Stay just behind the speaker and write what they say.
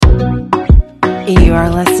You are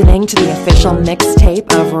listening to the official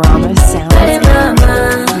mixtape of Rama Sound,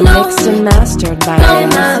 mixed and mastered by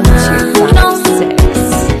AF256.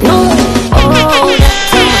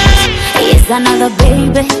 It's another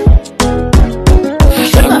baby,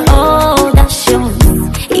 and all that shows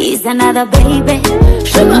is another baby.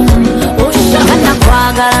 Kana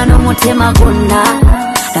kwagala n'omutima gwonna,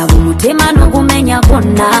 laba omutima n'ogumenya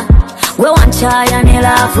gwonna, gwe wanchaya ne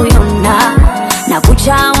laavu yonna,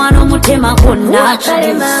 nakukyawa n'omutima gwonna.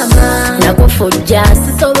 Nakufujja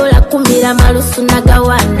sisobola kumbira malusu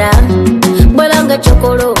nagawanda, bolanga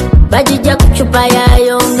chokolo bajija ku chupa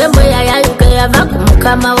yayo, ng'embwa yayayuka yava ku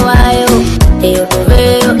mukama waayo. Eyo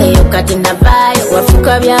tuveeyo, eyo kati navaayo,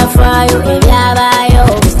 wafuka byafaayo ebyabaayo.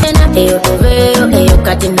 Eyo tuveeyo, eyo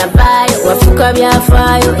kati navaayo, wafuka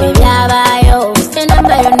byafaayo ebyabaayo.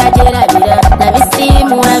 Enamba yo nagyerabira,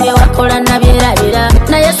 nabisiimula bye wakola nabyerabira,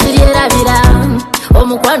 naye siryerabira.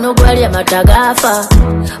 Omukwano gwali amata gaafa,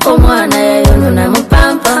 omwana yayonona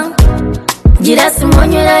mupampa, girasi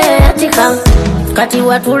mwonywera yayatika, kati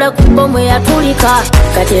watula ku bbomu yatulika,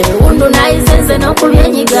 kati ebiwundu nayizenze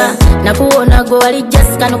n'okubyenyiga, nakuwona gwe wali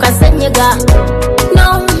just kano kasenyega.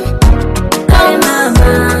 No, kale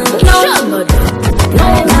mama,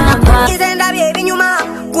 Ize ndabye ebinyuma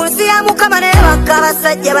ku nsi ya Mukama naye bakka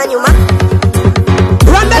abasajja banyuma.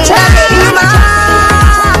 Ndabye ebinyuma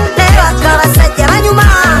naye bakka abasajja banyuma.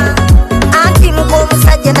 Anti muko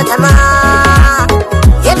omusajja tatama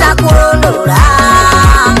yetakulondolola,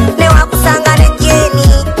 ne wakusanga ne jeni,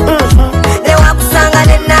 ne wakusanga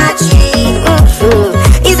ne nachi.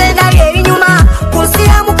 Ize ndabye ebinyuma ku nsi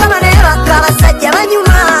ya Mukama naye bakka abasajja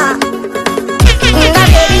banyuma.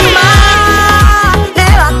 Ndabye ebinyuma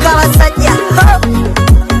naye bakka abasajja.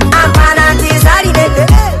 Ampana nti zaali nene,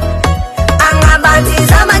 aŋŋamba nti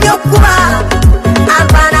zamanyi okuba,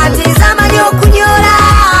 ampana nti zamanyi okunyola.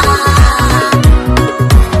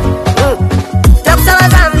 Takusaba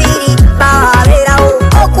za nviiri bawabeerawo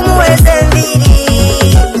okumuweesa enviiri,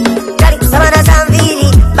 tali kusaba na za nviiri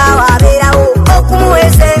bawabeerawo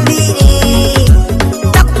okumuweesa enviiri.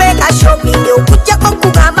 Takupeeka shopping okujjako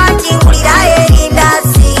okugamba nti ngulirayo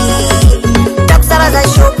erindazi, takusaba za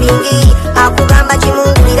shopping akugamba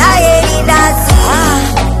kimungulirayo erindazi.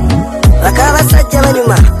 Baka abasajja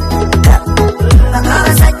banyuma, baka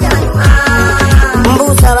abasajja banyuma,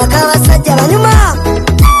 mbuuza baka abasajja banyuma,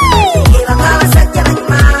 baka abasajja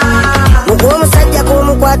banyuma. Mukuwa omusajja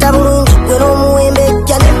k'omukwata bulungi gwe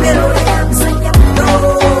n'omuwembejja n'emmero ya musajja muno.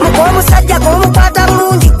 Mukuwa omusajja k'omukwata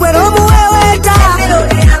bulungi gwe n'omuweweeta n'emmero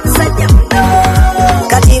ya musajja muno.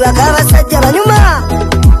 Kati baka abasajja banyuma,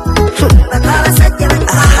 baka abasajja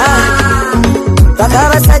banyuma, baka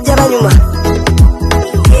abasajja banyuma.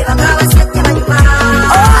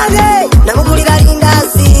 Owange namugulira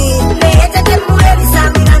lindazi, neyetetemula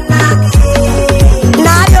ebisambira nange,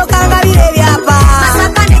 n'alyoka ngabira ebyapa,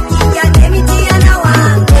 masaka n'ejjinja n'emitiana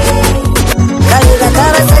wange. Kale baka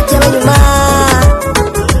abasajja banyuma,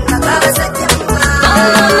 baka abasajja banyuma,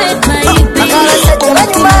 baka abasajja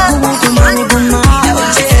banyuma.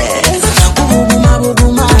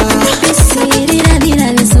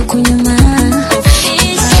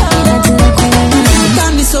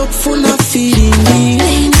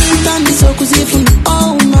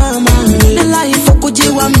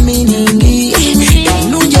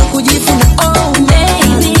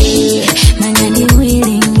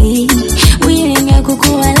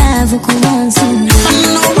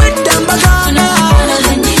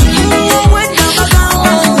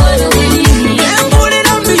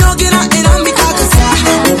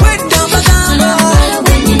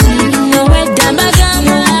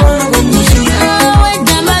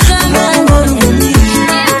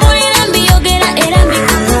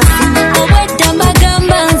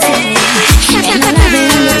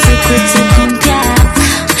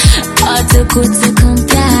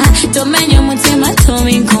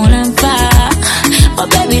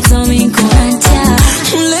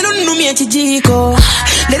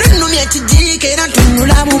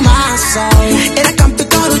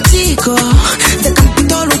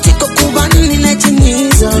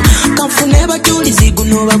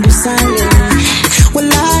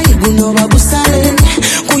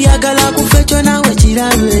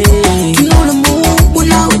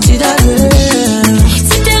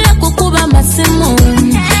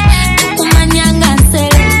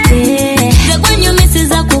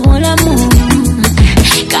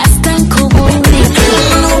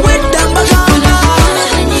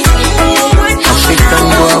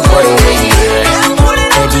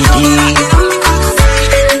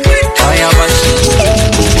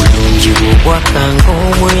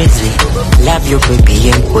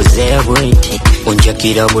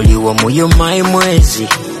 Kira buli wa muyo my mwezi.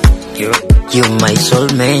 You my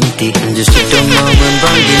soulmate. Ndusitoma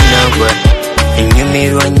mwembangi nawe.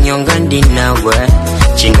 Enyumirwa nyonga ndi nawe.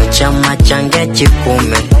 Chino chama change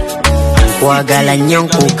chikume. Kwagala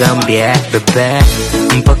nyonkugambye bebe.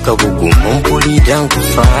 Mpaka bugumu mpulira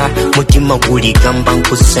nkufa. Mutima guligamba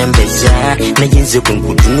nkusembeza. Nayenze bwe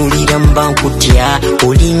nkutunulira mba nkutya.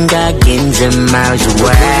 Olinga agenze miles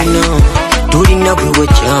away. Tulina bwe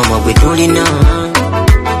chama bwe tulina.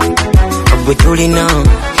 Bwe tulina.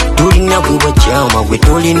 Tulina bwe chama bwe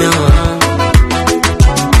tulina.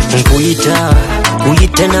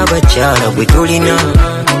 Nkuyita n'abakyala bwe tulina.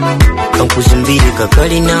 Kankuzimbire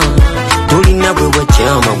kakalina. Tulina bwe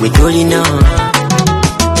chama bwe tulina.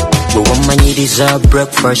 Bwe wamanyiriza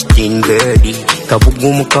breakfast in bed.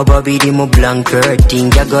 Kabugumu kababiri mu blanket.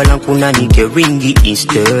 Njagala nkunanike ringi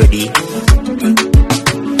instead.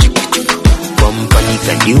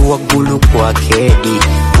 Wampanika ndi waggulu kwa kedi.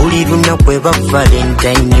 Buli lunaku eba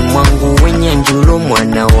Valentine mwangu w'enyanjula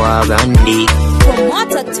omwana w'abandi.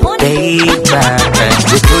 Bwe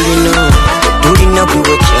tulina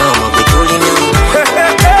bwe chama bwe tulina.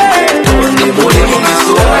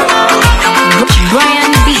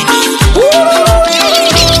 Brian Beach.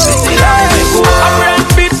 Brian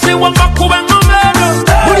Beach si wamakuba ngomero.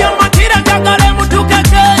 Buli amatira gagale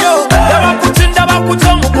mutukekeyo. Yabakutinda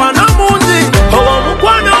bakuta mukwana mungi. Owo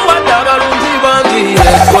mukwano wadde abalungi bangi.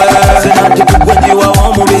 Sinati kugwenjiwa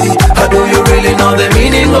w'omubiri. How do you really know the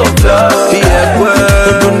meaning of love?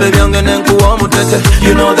 Tunde byange nenkuwa mutete.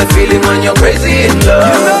 You know the feeling when you're crazy in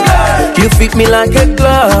love. You fit me like a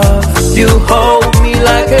glove. You hold me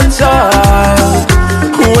like a child.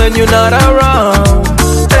 When you're not around,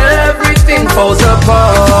 everything falls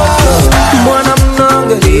apart. Mwana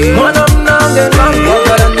mnange, mwana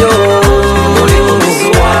makaranyo.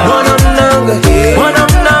 Mwana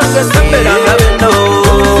mnange, sembera ngabeno.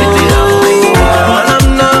 Mwana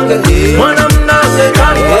mnange,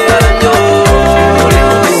 makaranyo.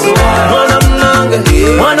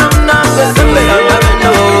 Mwana mnange, sembera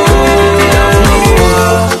ngabeno.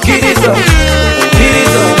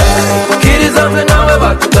 Kiriza menawe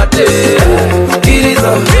batukate.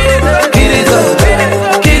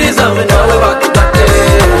 Kiriza menawe batukate.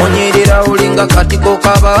 Onyirira ulinga katiko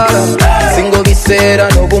kabara. Singo biseera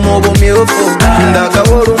n'obumu obumyufu.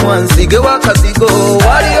 Ndagawola omwansige w'akazigo.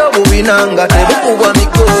 Waliyo bubinanga tebukubwa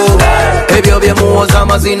miko. Ebyo bye muwoza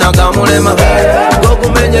amazina ga mulema.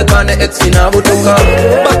 Gogumenyeka ne ex n'abutuka.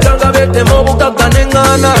 Batanga betema obugagga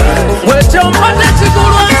n'eŋŋaana. Wekyompadde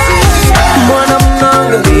kigulwansi. Mwana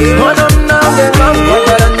mnange,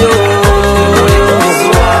 makaranyo.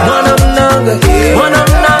 Mwana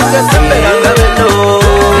mnange, sembera ngabeno.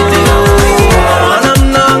 Mwana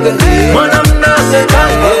mnange,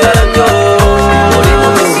 makaranyo.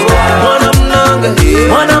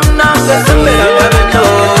 Mwana mnange, sembera ngabeno.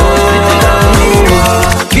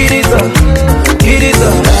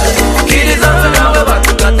 Kiriza, nawe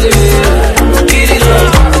batukate. Kiriza.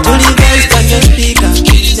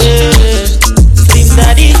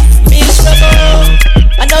 Daddy, miserable.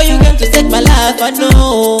 I know you came to take my life, I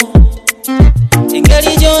know.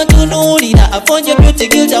 Ingeri John to Nulina, I found your beauty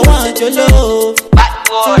guilt, I want your love.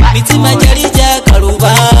 Mitima Jarija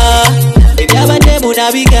Karuba, if you have a demo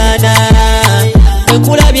navigana, the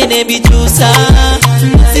Kula Biene Bitusa,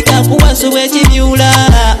 Sika Puasu Ejimula.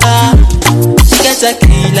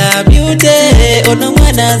 Kila beauty ono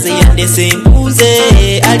mwana ze yande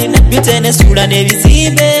sembuze alina beauty ne sura ne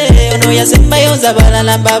bizimbe ono yasemba yonza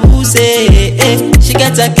balala mbabuse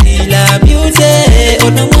shikata kila beauty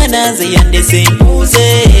ono mwana ze yande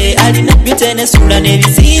sembuze alina beauty ne sura ne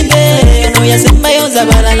bizimbe ono yasemba yonza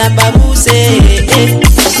balala mbabuse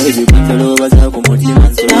baby kwalo baza kumutima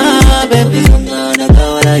nsoro baby mwana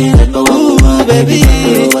kawala yenda ooh baby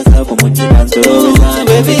baza kumutima nsoro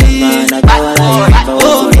baby mwana kawala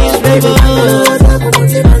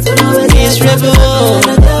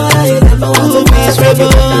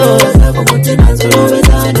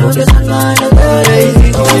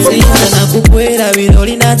nakukwera bino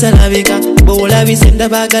linatalabika bwolabise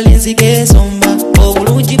ndabagala enzige esomba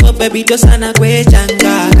obulungi bwo bebi tosana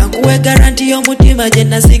kwecanga kankuwe garanti y'omutima gye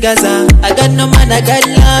nasigaza I got no man, I got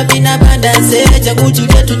love in abundance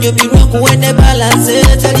kyakukyulya tunyumirwa nkuwe ne balance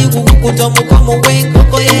tali kukukuta omukomo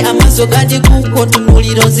w'enkoko ye amaaso gandi kuko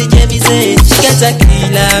tunulira onzijemize kigata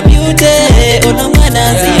kila beauty ono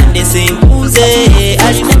mwana nziyande sembuze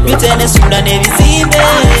alina beauty ne sura n'ebizimbe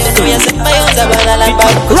tuyasemba yonza balala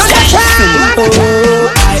bakusa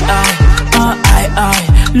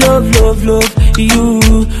love you.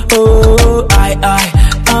 Oh, I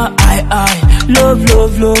love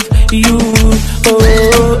you.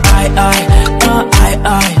 Oh, I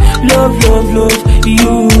love, love, love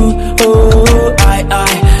you. Oh, I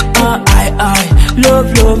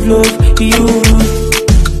love, love, love you.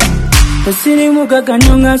 Pasini muka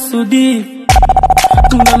kanyonga sudi,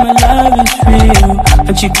 but my love is real.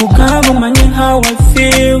 And she could come manye how I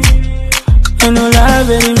feel. And no love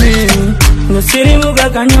is real. Pasini muka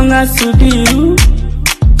kanyonga sudi,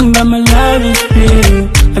 but my love is real.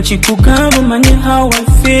 And she could come manye how I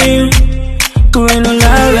feel. When no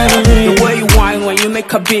love, the way you whine when you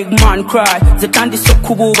make a big man cry. The candy so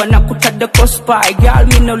cool when I put at the cost by. Girl,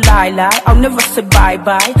 me no lie, I'll never say bye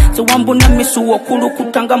bye. So one bona misu wakulu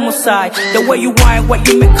kutanga musai. The way you whine when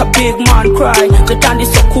you make a big man cry. The candy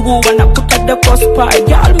so cool when I put at the cost by.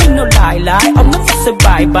 Girl, me no lie, I'll never say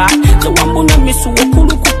bye bye. So one bona misu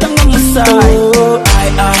wakulu kutanga musai. Oh, I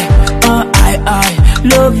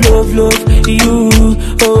love, love, love you.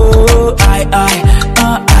 Oh, I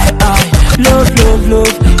love, love,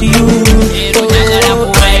 love you.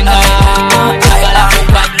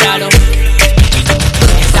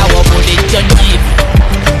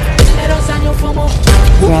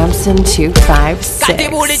 Ramson 256.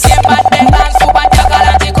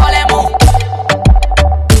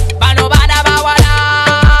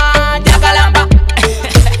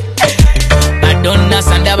 Madonna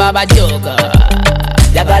Sanda Baba Joga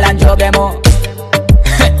Jagalan Jogemo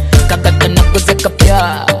Kakatana Kuzakapya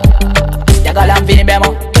Jagalan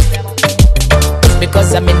Vinibemo.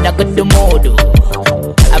 Because I'm in a good mood,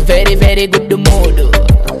 a very, very good mood.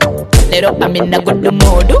 Little I'm in a good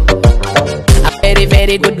mood, a very,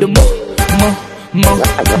 very good mood.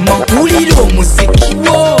 Uliro musiki,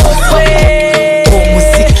 wo,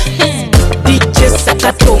 musiki. DJ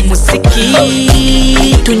Sakato musiki,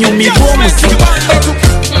 tunyumiro musiki.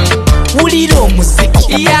 Uliro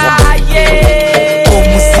musiki, yeah, yeah.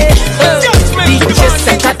 Musiki, DJ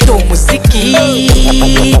Sakato musiki,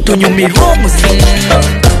 tunyumiro musiki.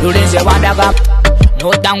 Lulinze wandaga,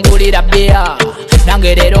 notangulira bia.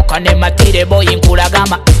 Nangerero kane matire boy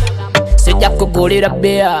nkulagama. Sijja kugulira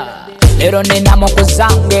bia. Lero ninamo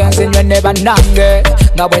kuzange nzinywe ne banange.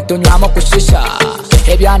 Nga bwe tunywamo kushisha.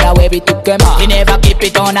 Ebyana we bitukema. We never keep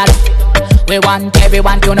it on us. We want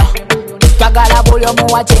everyone to know. Twagala buli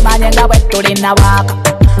omu wakimanye nga bwe tulina waka.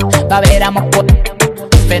 Babeera mukono.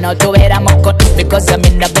 Feno tubeera mukono. Because I'm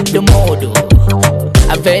in a good mood.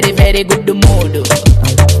 A very, very good mood.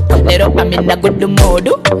 Little I'm in a good mood.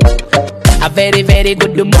 A very, very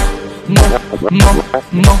good mood.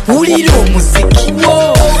 Uliro musiki.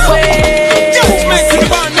 Whoa, just make it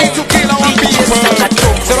fun to kill our people.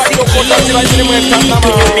 So right now, put us in the name why do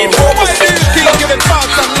you think give it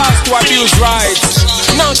fast and last to abuse rights?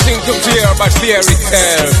 Nothing to fear but fear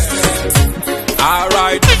itself.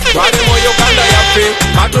 Alright, walemo Uganda yafe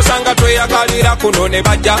matusanga tweyagalira kuno ne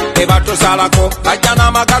bajja ne batusalako bajja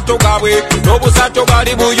n'amagato gaabwe n'obusato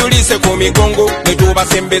bali buyulise ku migongo ne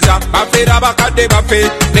tubasembeza bafeera bakadde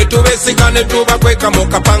bafe ne tubesika ne tubakweka mu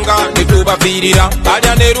kapanga ne tubafiirira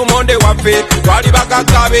balya ne lumonde waffe twali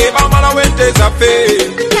bagaggabe bamalawo ente zaffe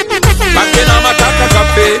bakke n'amataka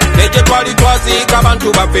gaffe ne gye twali twaziika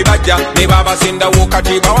abantu baffe bajja ne babasindawo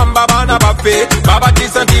kati bawamba baana baffe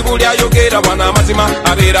babatiisa nti buli ayogera wana amazima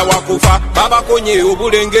abeera wakufa babakonye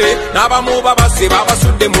obulenge n'abamu babase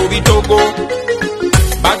babasudde mu bitogo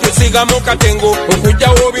batusiga mu katengo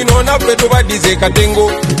okujjawo bino naffe tubaddize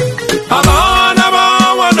katengo abaana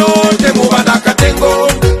bawano temubana katengo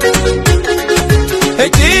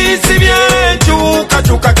ekisibye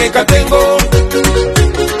enkyukakyuka ke katengo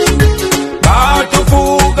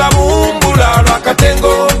batufuuga mumbula lwa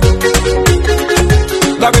katengo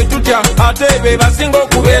nga bwe tutya ate be basinga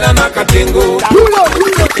okubeera n'akatengo.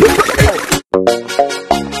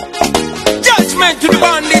 Judgment to the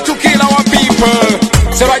bandit to kill our people.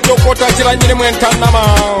 Serajokota chilanyine mwentanama.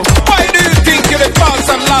 Why do you think you're the first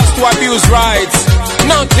and last to abuse rights?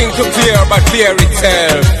 Nothing to fear but fear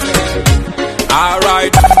itself.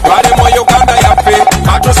 Alright, walemo Uganda yafe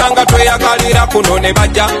batusanga tweyagalira kuno ne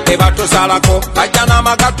bajja ne batusalako bajja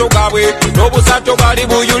n'amagato gaabwe n'obusato bali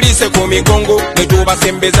buyulise ku migongo ne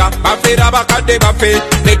tubasembeza bafeera bakadde baffe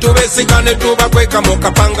ne tubesika ne tubakweka mu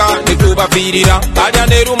kapanga ne tubafiirira balya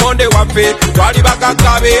ne lumonde waffe twali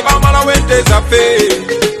bagaggabe bamalawo ente zaffe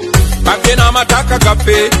bakke n'amataka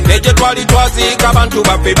gaffe ne gye twali twaziika abantu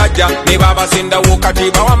baffe bajja ne babasindawo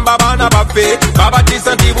kati bawamba baana baffe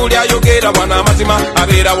babatiisa nti buli ayogera wana amazima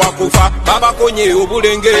abeera wakufa babakonye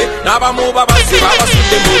obulenge n'abamu babase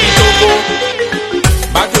babasudde mu bitogo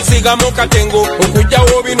batusiga mu katengo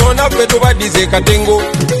okujjawo bino naffe tubaddize katengo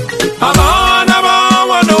abaana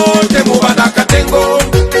bawano temubana katengo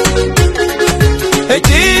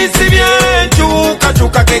ekisibye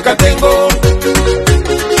enkyukakyuka ke Katengo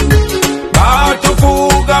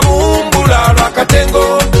batufuga mumbula lwa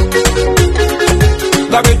Katengo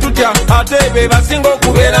gabe tutya ate be basinga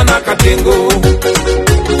okubeera na Katengo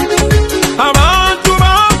abantu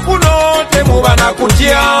bakuno temuba na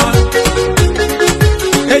kutya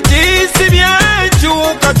ekisi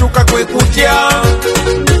byekyukakyuka kwe kutya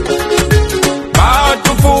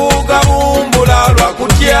batufuga mumbula lwa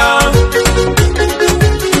kutya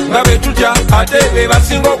gabe tutya ate be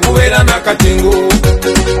basinga okubeera na Katengo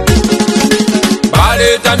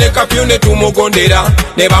baleta ne kafyu ne tumugondera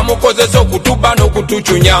ne bamukozesa okutuba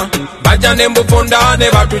n'okutucunya bajja ne mbufonda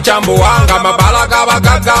ne batucambuwa nga mabala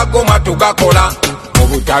gabagagagoma tugakola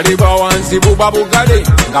obutale bwa wansi buba bugale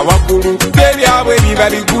nga waggulu by'ebyabwe biba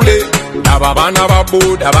bigule abo abaana ba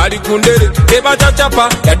boda bali ku ndere tebacacapa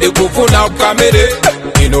yadde kufuna kamere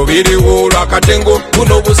bino biriwo lwa Katengo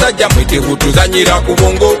buno obusajja mwite butuzanyira ku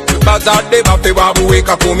bongo bazadde baffe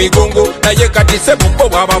babuweeka ku migongo naye kati sebuko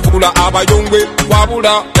bwabavula abayongwe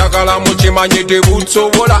wabula jagala mukimanyi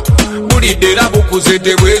tebusobola bulidde era bukuze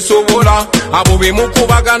tebwesobola abo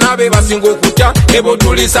bemukubagana be basinga okutya ebo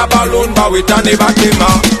tulisa balon baweta ne batema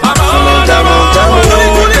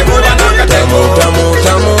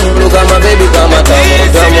Look at my baby, come on,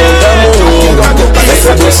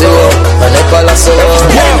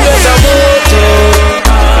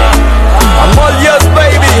 I'm all yours,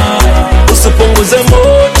 baby. Usipunguze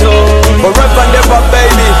moto, forever never,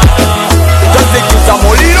 baby. Just take you some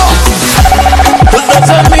molino. Cause there's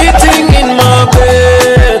a meeting in my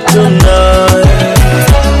bed tonight,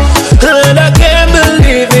 and I can't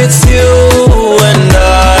believe it's you and I.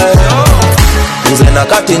 Nze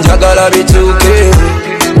nakati njagala bituke,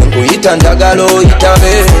 nkuyita njagala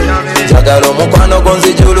oyitabe, njagala omukwano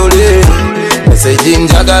gonzijulule, meseji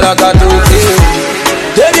njagala katuuke.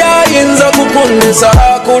 Teryayinza kukunisa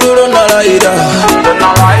kululo nalayira,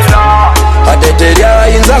 ate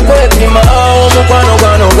teryayinza kwepima omukwano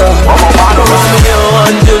gwanoga. Romeo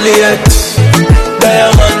and Juliet,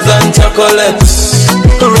 diamonds and chocolates.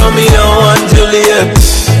 Romeo and Juliet,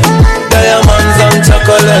 diamonds and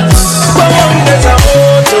chocolates. Bawongeza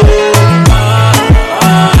moto,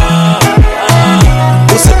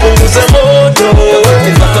 usipunguze moto.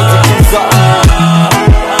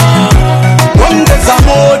 Ongeza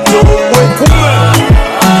moto, wekume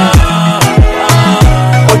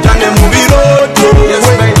ojane mubiroto.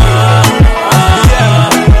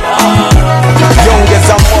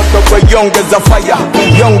 Yongeza moto kwe yongeza fire,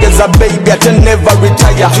 yongeza baby ate never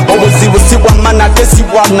retire. Obuzibusiwa mana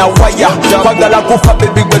tesiwa na waya, kwagala kufa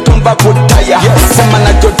baby gwetumba kutaya. Sema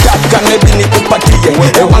na jotaka nebi nikupatie,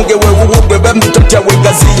 ewange wewuwe bemtotya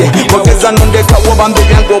wegaziye. Ogeza nondeka wobambe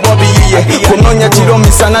byango bobiyiye, kunonya chiro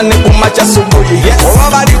misana ne kumacha subuhi. Oba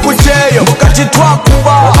bali kucheyo mukati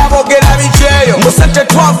twakuba, abogera bicheyo musete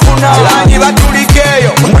twafuna, langi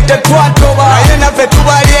batulikeyo mute twatoba, naye naffe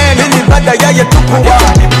tubalyeno nibada yaye tukuba.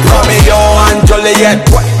 Romeo and Juliet,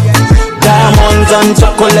 diamonds and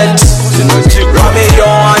chocolate. Romeo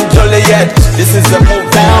and Juliet, this is the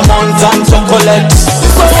move. Diamonds and chocolate.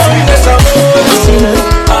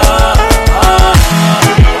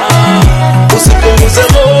 Usipunguze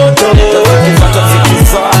moto,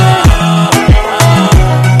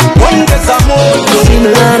 ongeza moto. Seen a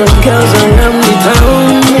lot of girls around the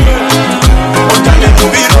town,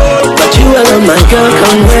 but you are my girl,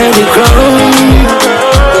 come wear the crown.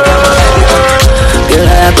 Girl, I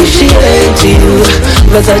appreciate you,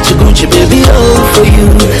 Versace Gucci, baby, all for you.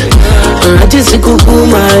 I just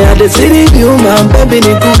kukuma, I just see you, my baby,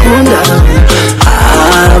 ni kukuna.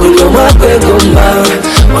 Ah, bulo mapegomba,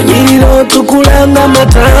 onyiro tukulanga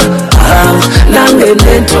mata. Ah, nange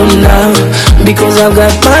netona, because I've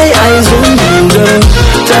got my eyes on you, girl.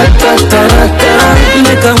 Ta ta ta ta ta,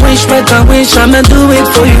 make a wish, I'ma do it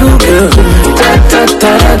for you, girl. Ta ta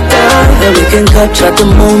ta ta ta, that we can capture the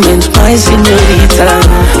moment, my señorita.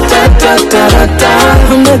 Ta ta ta ta ta,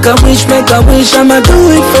 make a wish, I'ma do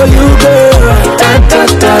it for you, girl. Ta ta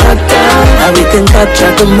ta ta ta, that we can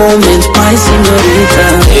capture the moment, my señorita.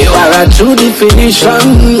 You are a true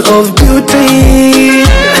definition of beauty.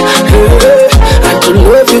 And to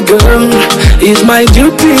love you, girl, is my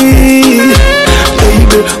duty.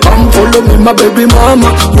 Baby, come follow me, my baby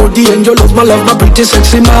mama. You're the angel of my love, my pretty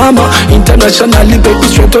sexy mama. Internationally, baby,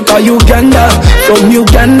 straight out of Uganda. From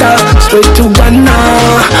Uganda, straight to Ghana.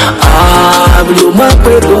 Ah, blue my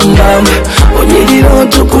pedumba. Onyediro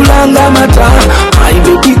tukulanga mata. My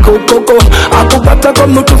baby go akupata kwa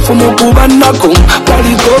mutufu mukubanako.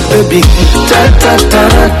 Body go baby, ta ta ta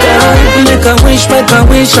ta. Make a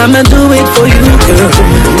wish, I'ma do it for you, girl.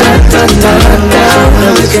 Ta ta ta ta.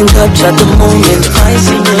 Now we can capture the moment, my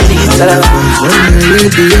señorita.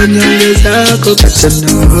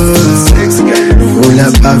 Full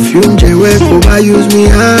of perfume, J-Way, Kuba, use me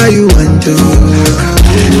how you want to.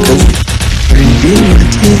 Reading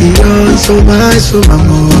material, so my, so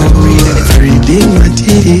more. Reading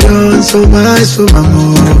material, so my, so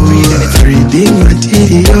more. Reading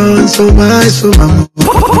material, so my, so more.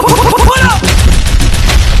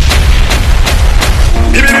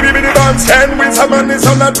 Ten with some money,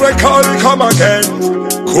 so not record, come again.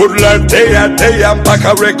 Good life day and day, I'm back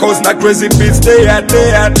a records, not crazy beats day and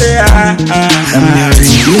day and day. I'm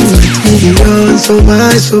reading material, so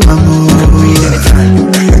my, so more.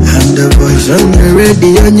 I'm the voice on the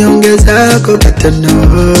radio, nyongeza kokatano.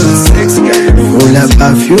 Full of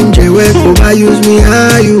perfume, J-Way, Kuba, use me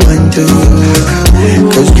how you want to.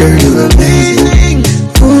 Cause girl, you're amazing.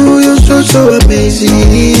 Ooh, you're so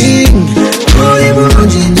amazing. Oh,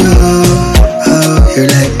 you're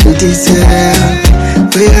like this,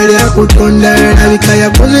 we are kutonda na vikaya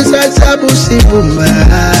pose sasa busibumba.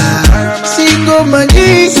 Single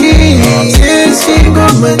money,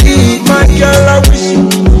 single money. My girl, I wish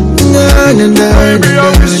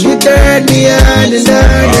you turn me on and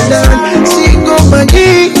on. Single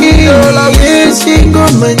money,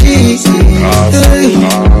 single money.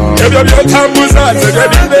 Give your tambos out, so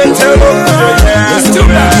get it,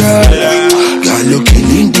 Girl, you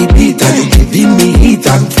killing the beat and you giving me heat.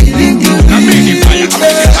 I'm feeling the heat.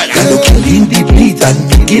 Girl, you killing the beat and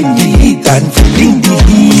you give me heat. I'm feeling the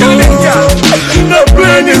heat. The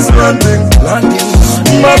brain is running.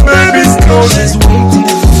 My baby's calling.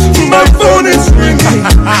 My phone is ringing.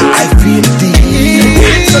 I feel the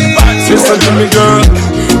heat. Listen to me, girl.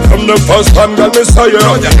 From the first time, girl, me saw you.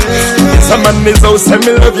 Some man is out, say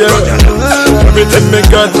me love you. Everything me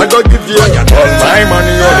got, I go give you. All my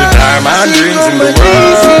money, all the time, and dreams in the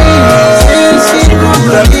world.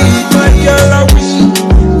 My girl, I wish.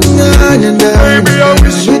 Baby, I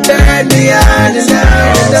wish you turn me on and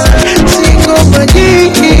on. Single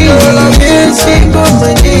money, single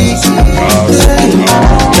money.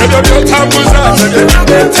 Give up your tambos out,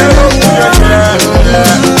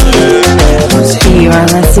 You are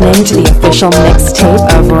listening to the official mixtape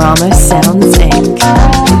of Rama Sounds Inc.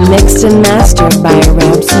 Mixed and mastered by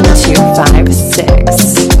Ramson256.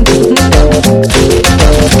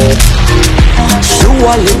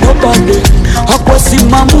 Surely nobody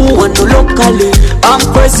akwasimamu wano locally. I'm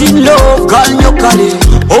crazy in love, girl nyokali.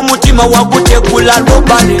 Omutima wagutegula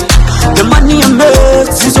lobale. The money you make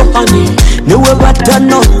is so honey. Niwe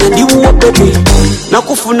batano ndiwo baby.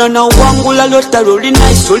 Nakufuna na wangula lotalo li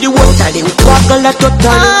nice oli wotale ukwagala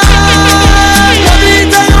totally.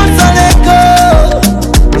 Kabita yonsaleko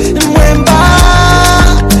mwemba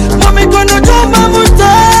mami kono joma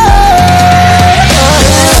muta.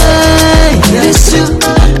 Miss you,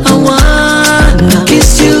 I wanna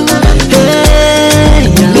kiss you. Hey,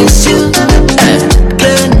 miss you,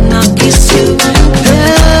 can I kiss you?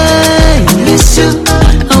 Hey, miss you,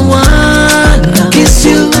 I wanna kiss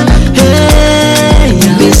you. Hey,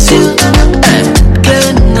 miss you,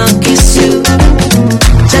 can I kiss you?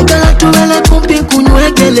 Chakala tuwele kumpi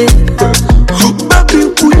kunywekele. Baby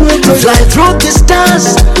kunywekele. Fly through the stars,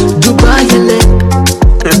 Dubai ele.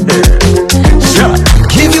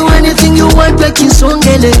 Give you anything you want, like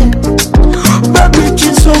Kisongele. Baby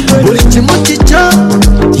Kisongele. Ulichi mochicha,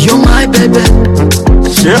 you're my baby.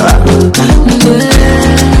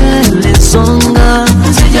 Lesonga,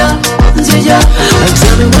 Nzija, Nzija.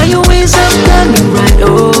 Tell me where you is, I'm coming right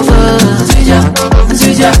over. Nzija,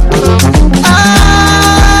 Nzija.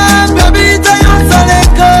 Ah, baby, tayo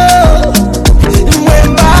saleko.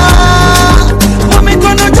 Mwemba, mami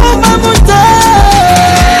kono joma muta.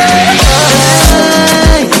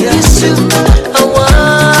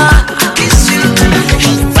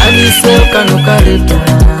 Kano kaleta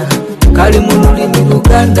kali mu lulimi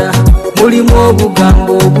Luganda mulimu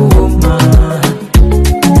obugambo obuwoma.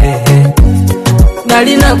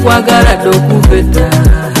 Nalina kwagala dokuveta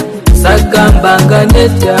sagambanga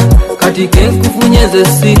nedda kati kenkufunyeze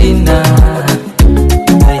sirina.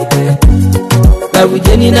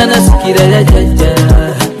 Nabujeni nasikira yajajja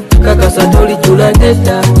kakasa tolijula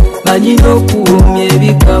nedda manyina okuwomya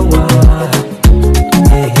ebikawa.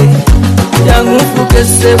 Yangufuke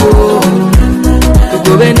sebo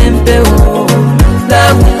tugobe n'empewo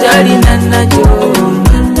labu talina nakyo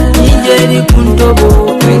njeri ku ntobo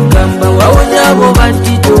kwegamba wawonyabo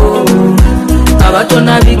batito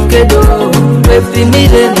abatona bikedo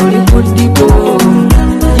bepimire noli ku ddigo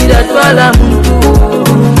Tira twala muntu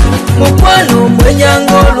mukwano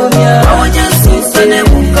mwenyanga olumya awonyesisa ne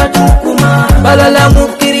mukatukuma balala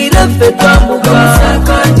mukirira ffe twambuka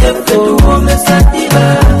musakanje ffe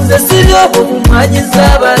tuwomesadira sesiri obwo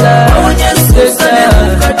bumwagiza abala awonyesisa ne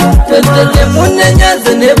mukatukuma tete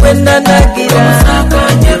munenyaze ne bwenanagira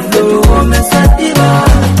musakanje ffe tuwomesadira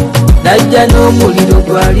najja n'omuliro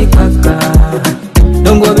gwali paka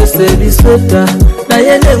nongobesa ebisota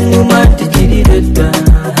naye neŋŋuma nti kirireta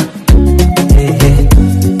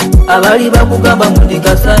abali bakugamba mundi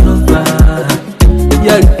kasanova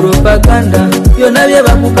byali propaganda byonna bye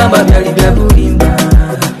bakugamba byali bya bulimba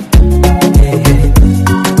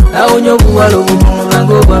nawonya obuwala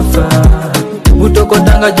obuvunulanga obwafa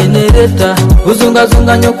butokotanga genereta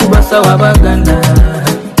buzungazunga nnyo kubasawa baganda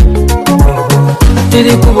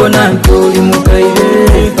tiri kubona nti oli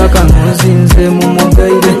mugaire paka nkunzinze mu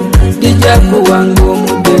mugaire ndijja kuwanga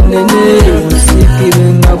omudenene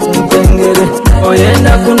musiikirenga ku mpengere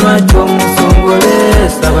oyenda kunwa ky'omusongole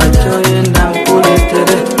saba kyoyenda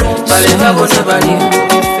nkuleetere baleka bonna bali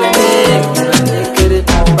mubifere kulanyekere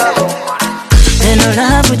eno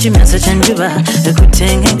laavu kimyanso kyanjuba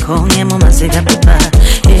ekutenge enkonge mu mazzi ga pipa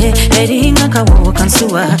eringa kawowo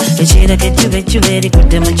kansuwa ekiraka ejjubejjuba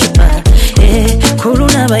erikudde mu kipa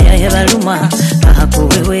kuluna bayaya balumwa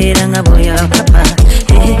akuweweera nga bweyakapa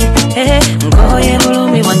ngoye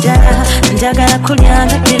bulumi wanjala njagala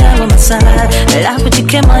kulyanga kirabo masala laavu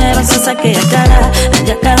kikema ebasasake yagala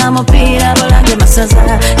njagala mupiira bulange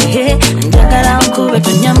masaza njagala nkube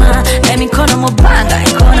tunyama emikono mu bbanga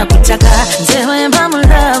ekona ku ttaka nze wemba mu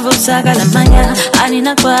laavu saagala manya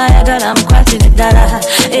anina kwayagala mukwatire ddala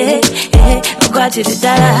mukwatire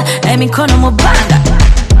ddala emikono mu bbanga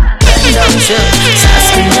Don't you,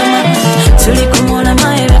 Saskinyama, Tulikumula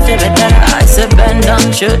my Febedala, I said bend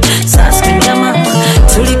don't you, Saskinyama,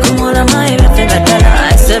 Tulikumula my Febedala,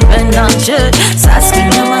 I said bend don't you,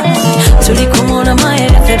 Saskinyama, Tulikumula my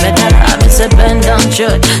Febedala, I said bend don't you,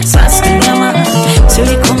 Saskinyama,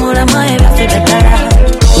 Tulikumula my Febedala.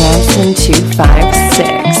 Dancing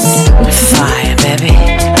 256. Fire, baby.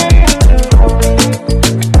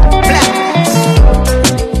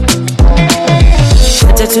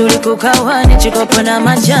 Tuli kukawani chikopo na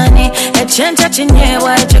majani echencha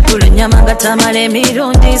chinyewa echekula nyama ngatamala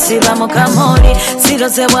emirundi siba mukamoli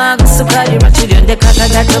siroze bwago sukali lwakiryondeka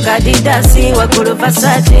kagato kadidasi wakulu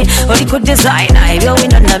Versace oli ku designer ebyo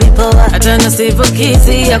wino nabipowa atana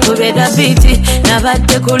sivukizi yakubeda biti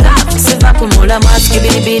nabadde kulafu siva kumula maski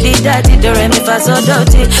bilibili dati doremi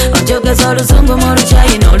fasodoti onjogeza oluzungu mu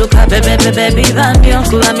luchayina oluka bebebebe bibambi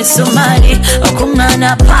onkuba misumali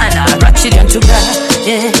okungana pana lwakiryontuga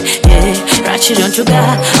Ratchet on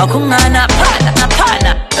sugar, Okumana,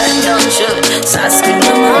 Pana, bend on shoot,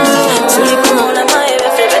 Saskinyama, Tulikumula, my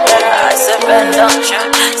favorite, I said bend on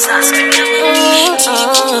shoot, Saskinyama.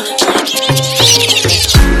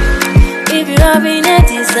 If you have been a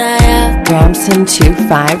desire, Ramson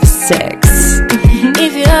 256.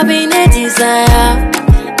 If you have been a desire,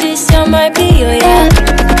 this year might be your year.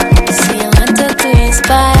 See, I wanted to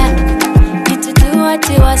inspire you to do what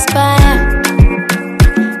you aspire.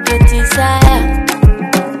 Desire.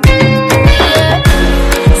 Yeah.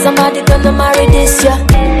 Somebody gonna marry this year.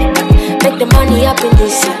 Make the money happen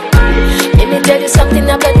this year. Let me tell you something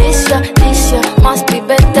about this year. This year must be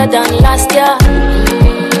better than last year.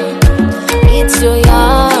 It's your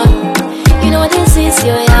year. You know this is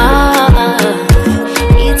your year.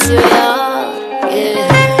 It's your year.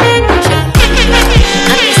 Yeah.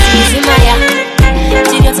 And this is my year.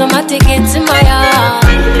 Till you automatic it's my year.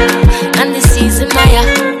 And this is my year.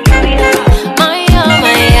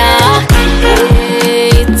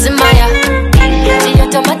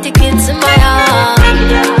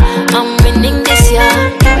 I'm winning this year.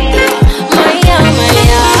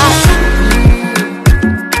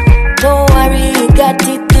 Don't worry, you got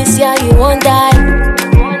it this year, you won't die.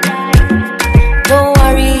 Don't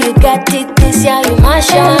worry, you got it this year, you must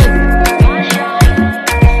shine.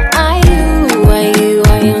 Are you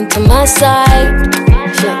onto my side?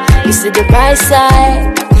 Yeah, you see the bright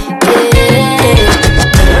side. Yeah.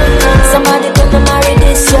 Somebody gonna marry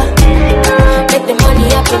this year. Make the money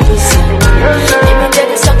happen this year. Let me tell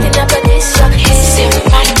you something about this year. This year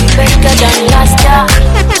might be better than last year.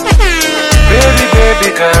 Baby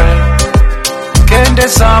girl, kende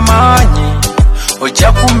zamanyi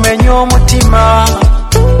ojja kumenya omutima.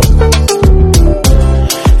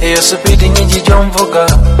 Eyo supidi nyingi gy'onvuga,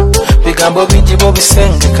 bigambo bingi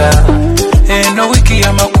bw'obisengeka. Eno wiki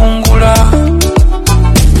ya makungula.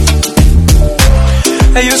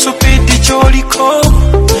 Eyo supidi gy'oliko,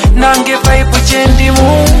 nange vibe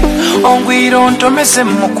gyendimu. Ongwira ontomeze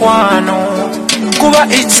mu mukwano. kuba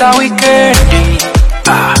it's a weekend.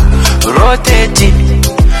 Rotate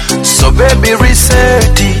it, so baby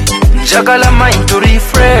reset it. Jagala mind to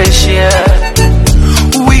refresh, yeah.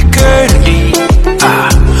 Weekend,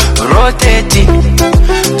 rotate it,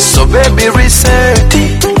 so baby reset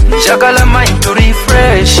it. Jagala mind to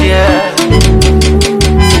refresh, yeah.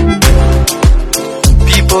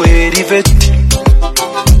 People elevate,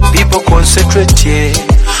 people concentrate, yeah,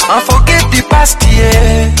 and forget the past,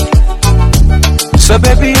 yeah. So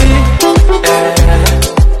baby,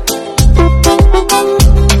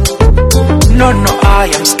 no, I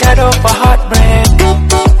am scared of a heartbreak.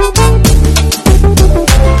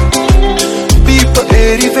 People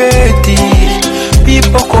elevate,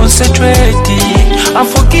 people concentrate, and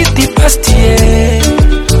forget the past, yeah.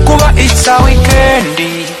 Kuba it's a weekend.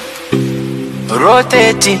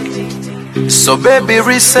 Rotate, so baby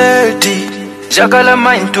reset it. Jagala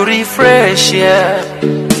mind to refresh, yeah.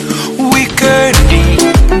 Weekend,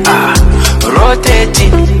 rotate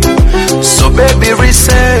it, so baby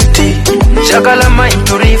reset it. Jagala mind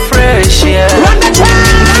to refresh, yeah.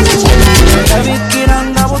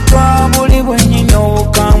 Olabikiranga butwa buli bwenyino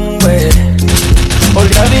bukambwe.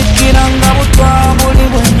 Olabikiranga butwa buli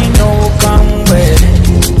bwenyino bukambwe.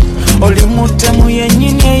 Oli mutemu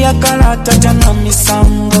yenyini eyagala atatya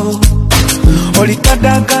misango. Oli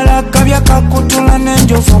kadagala kabya kakutula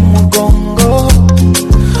n'enjovu mugongo.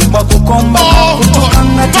 Wakukomba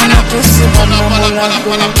kakutukanga tena tusibwa na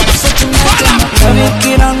mulago.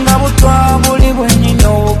 Olabikiranga butwa buli bwenyini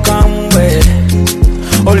obukambwe.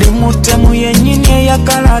 Oli mutemu yenyini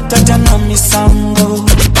eyagala atatya misango.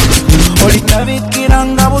 Oli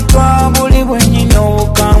tabikiranga butwa buli bwenyini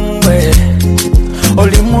obukambwe.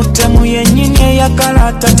 Oli mutemu yenyini eyagala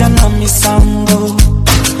atatya misango.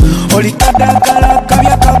 Oli kadagala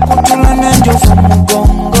kabya kakutula n'enjovu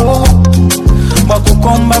mugongo.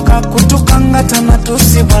 Wakukomba kakutukanga tena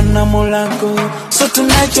tusibwa na mulago. So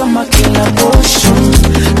tonight you're my killer potion.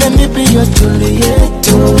 Let me be your Juliet.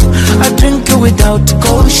 I drink you without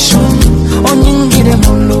caution. Onyingire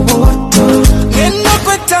muluboto. Ngenda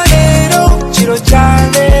kweta lero, chiro cha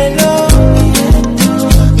lero.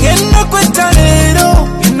 Ngenda kweta lero,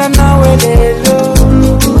 ngenda nawe lero.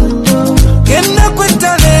 Ngenda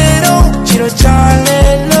kweta lero, chiro cha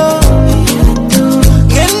lero.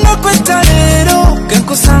 Ngenda kweta lero,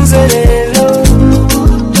 kenkusanze lero.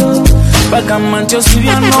 Bagamba nti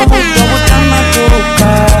osibya n'obudde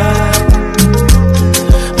butanatuuka.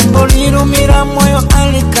 Mbulirumira mwoyo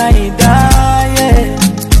Al-Qaeda, yeah.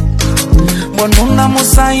 Mbonuna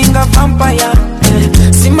musayi nga vampire,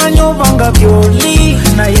 simanyi oba nga byoli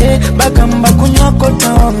naye bagamba kunywa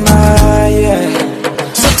kotaona, yeah.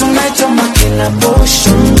 So tonight you're my killer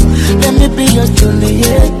potion. Let me be your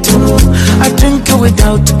Juliet. I drink you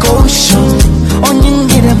without caution.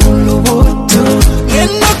 Onyingire muluboto.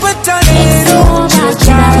 Ngenda kweta lero, chiro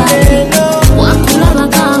cha lero. Wakulaba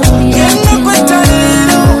kawe. Ngenda kweta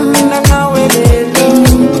lero, ngenda nawe lero.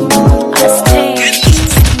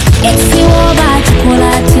 Esi oba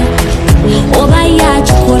chocolate, oba ya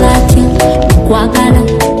chocolate. Kwagala,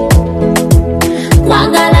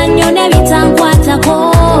 kwagala nyone bitankwatako.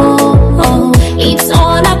 It's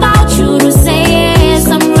all about you to say yes,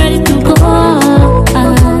 I'm ready to go.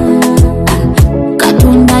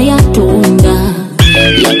 Katonda yatunda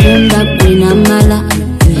gwina mala.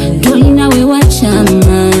 Toina we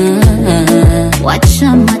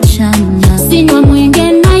wachama chama. Sinywa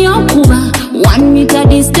mwenge nayo kuba 1 meter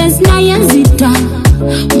distance naye nzita.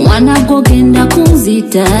 Mwana gogenda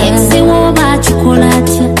kunzita. Exe woba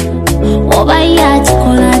chocolate, oba ya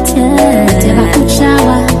chocolate.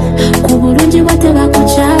 Tebakuchawa, kubulungi bwa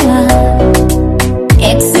tebakuchawa.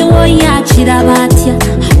 Exe wo yakira batya,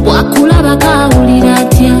 wakulaba kawulira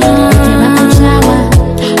atya. Tebakuchawa,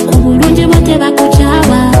 kubulungi bwa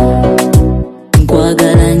tebakuchawa.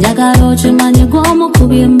 Nkwagala njagala okimanyi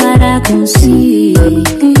gw'omukubi embala ku nsi.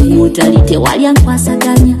 Mutali tewalya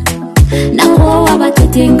nkwasaganya, nakoowa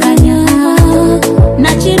batetenkanya.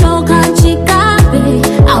 Nakino kankikambe,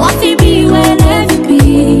 awafibiwe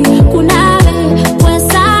n'ebibi. Kunabe,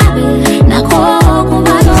 kwesabe, nakoowa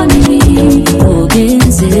kubalonibi.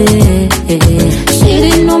 Ogenze,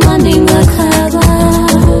 shirinuma ndingakaba.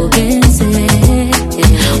 Ogenze,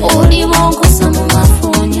 oli bonkosa mu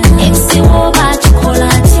mafunya. Exe woba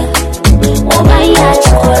chocolate, oba ya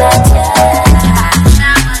chocolate.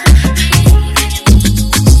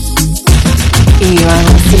 You are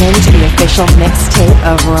listening to the official mixtape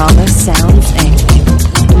of Rama Sounds Inc.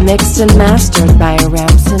 Mixed and mastered by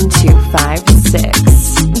Ramson256.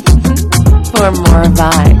 For more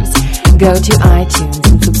vibes, go to iTunes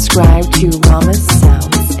and subscribe to Rama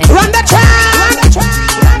Sounds Inc. Run the track!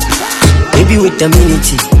 baby wait a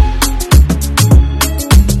minute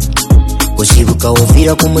osibuka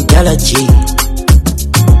ofira ku mutala ki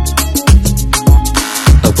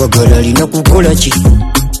akwagala lina kukola ki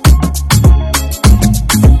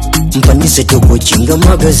mpanise toko chinga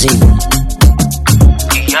magazine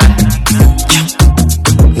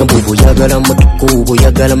Nabubu yagala matukubu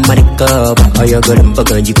yagala marikaba ayagala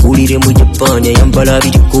mpaka njikulire mu Japan yambala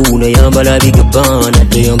bikuna yambala bigabana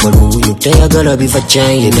tayambala uyo tayagala biva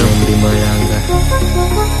China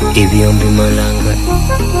ebyombi malanga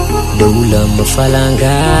doula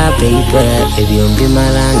mafalanga baby ebyombi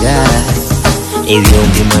malanga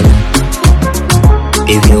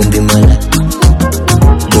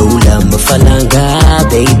doula mafalanga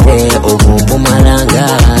baby obumbu malanga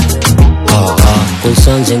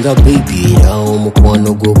Kunsanze nga baby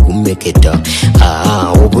omukwano gwo kumeketa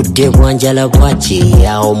obudde bwanjala bwaki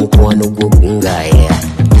omukwano gwo kungaya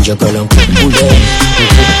njagala nkukule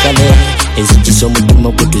nkukale enzigi z'omutima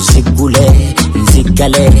gwe tuzigule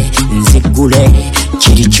nzigule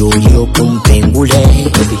kiri kyoli okumpengule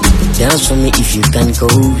dance for me if you can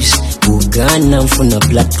cause Uganda nfuna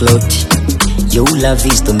black clot your love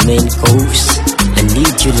is the main course I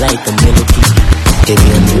need you like a melody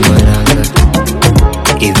ebyombi malanga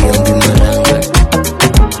ebyombi malanga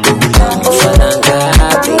falanga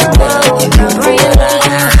ebyombi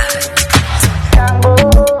malanga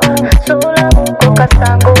Sula mukoka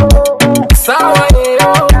sango sawa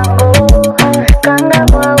yo kanga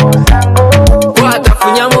mwa usango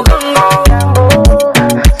watafunya mugongo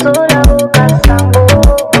Sula mukoka sango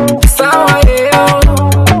sawa yo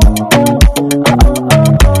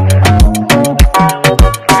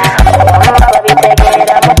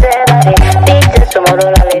Babitegera mutebale Dije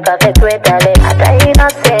sumorola leka ketwetale Ata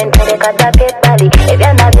innocent leka taketali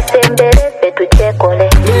Ebyana bisembere betuchekole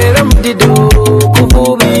Lera mdido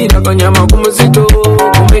kuvubira kanyama kumuzito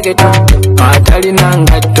kumegeta atalina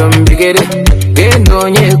ngatto mbigere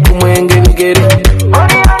gendonye kumwenge bigere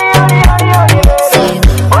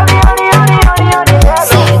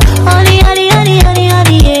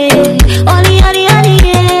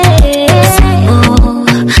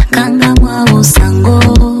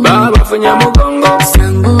baba funya mugongo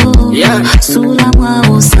yeah Sula mwa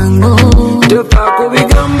usango tupa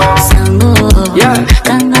kubigambo yeah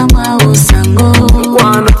kanga mwa usango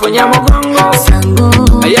kwano funya mugongo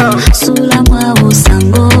ayo Sula mwa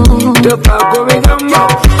usango tupa kubigambo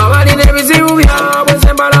abalina ebizibu byabwe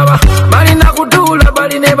sembalaba balina kutula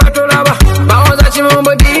balina batolaba bawoza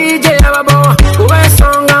kimombo DJ yababowa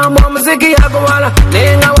kubesonga mbu omuziki yakuwala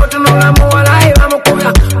naye nga botunula muwala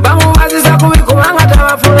ebamukubya bamubaziza kubikubanga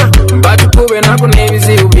tabafuna batukube naku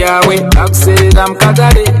n'ebizibu byabwe akuserera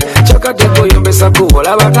mukatale kyokka tekoyombesa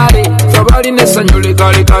kuwola bakale fe balina essanyu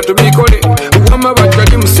lekaleka tubikole wama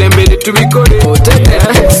bajjali musembere tubikole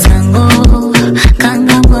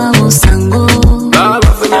kanga mwa usango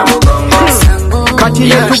babafunya mugongo kati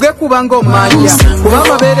yetuge kubanga omanja kuba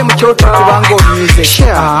amabeere mu kyoto kubanga omyize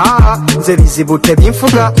nze bizibu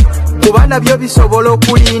tebinfuga kuba nabyo bisobola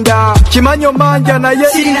okulinda kimanyi omanja naye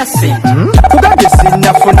kugambye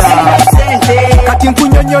sinnafuna kati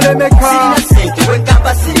nkunyonyolemeka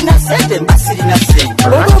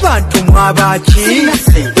oba bantu mwabaki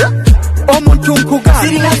omuntu nkuga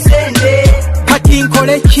kati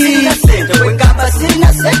nkoleki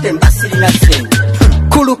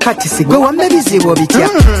kulu kati sigwe wamma ebizibu bitya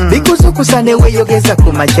bikuzukusa neweeyogeza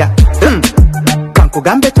ku makya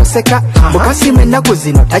kankugambe toseka mukasimu ennaku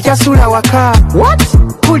zino takyasula waka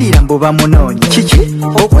pulira mbuba munoonya kiki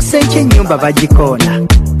obusenki ennyumba bagikoona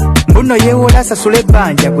mbuno yeewola asasula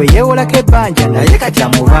ebbanja gwe yeewolako ebbanja naye kati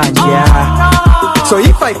amubanja so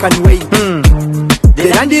if I can wait the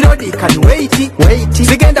landlord can wait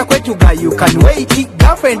sigenda kwetuga you can wait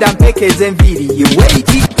girlfriend ampekeze enviri you wait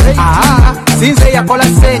sinze yakola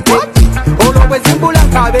sente olwo bwe zimbula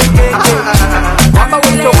nkabekeke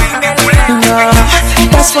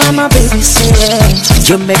That's why my baby say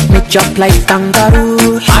you make me jump like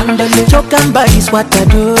kangaroo. Your gamba is what I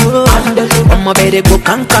do. My baby go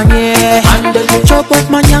kankanye. Chop up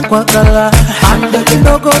my nyankwakala.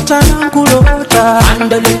 Logo tanankulota.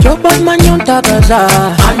 Chop up my nyontagaza.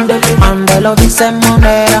 And love is a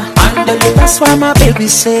monera. That's why my baby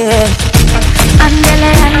say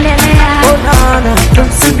Andele, andele, oh nana,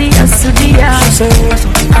 don't sudia, sudia. she says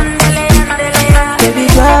Andele, andele, baby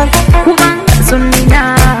girl, kubanga zonina.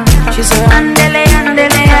 she said Andele,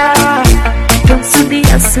 andele, don't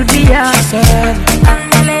sudia, sudia. she said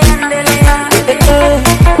Andele, andele,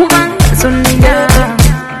 kubanga zonina.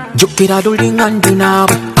 Jukira duling andina.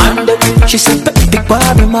 She said baby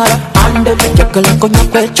baby mara. Yakala konya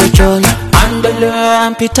kwe chochola. Handle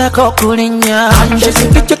mpitako kulinya.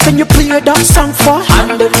 Handle can you play that song for?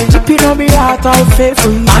 Handle deep in my heart I'll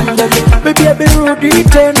favor you. Handle baby I be Rudy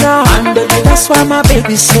Turner. Handle that's why my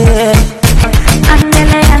baby said.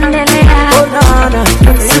 Handle oh nana.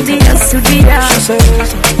 Subida. She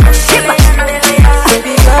says. Shiba.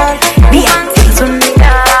 Baby girl.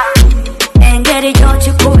 Subida. Engeri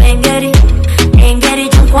jochuku engeri. Engeri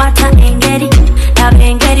junkwata engeri. Love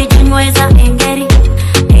engeri junweza engeri.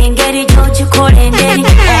 Engeri jochuku engeri.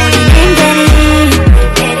 Engeri.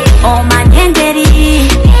 Oh man engeri.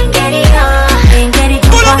 Engeri. Engeri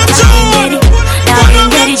junkwata engeri. Love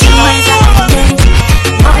engeri junweza engeri.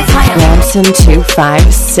 Ramson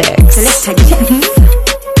 256.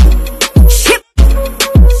 Ship.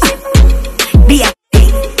 Be a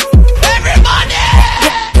everybody.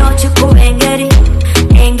 Don't you go engeri.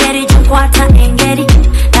 Engeri junkwata engeri.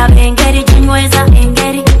 Love engeri junweza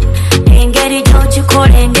engeri. Engeri don't you call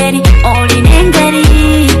engeri. Only engeri.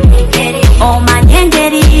 Oh man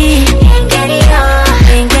engeri.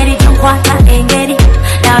 Engeri junkwata engeri.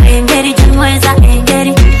 Love engeri junweza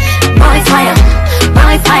engeri. Boy fire.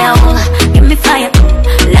 Boy fire, oh, give me fire,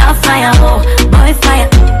 love fire, oh, boy fire,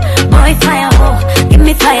 oh, give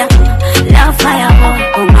me fire, love fire, oh.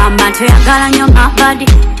 Oh mama, tuyagala nyo my body,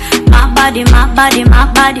 my body, my body, my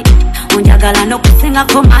body. Unjagala no kusinga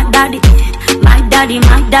ko my daddy, my daddy,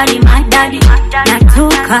 my daddy, my daddy.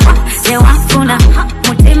 Natuka, se wafuna,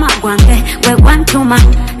 mutima gwange, we gwantuma.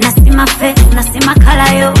 Nasima face, nasima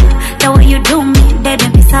color yo. The way you do me, baby,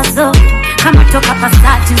 bisazo. Kama toka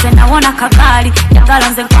pasati nze naona kabali. Yagala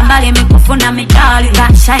nze kwambali mikufuna medali.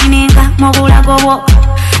 Got shining, got mobula go.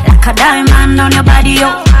 Like a diamond on your body, yo.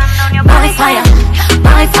 Boy fire,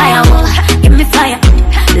 oh, give me fire.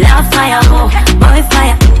 Love fire, oh, boy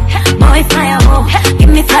fire, oh, give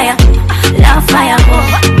me fire. Love fire, oh,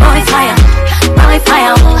 boy fire,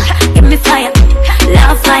 oh, give me fire.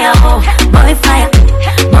 Love fire, oh, boy fire,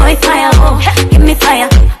 oh, give me fire.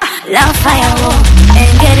 Love fire, oh,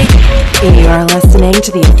 and get it. You are listening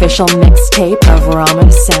to the official mixtape of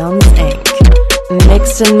Rama Sounds Inc.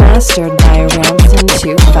 Mixed and mastered by Ramson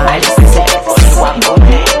 256.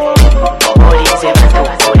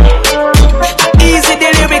 Easy the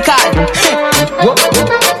lyrical.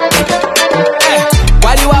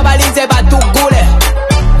 Wali wabalize batugule.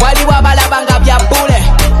 Wali wabalabanga byabule.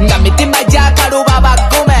 Nga mitima gyakaluba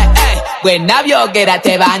bagume. Bwe nabyogera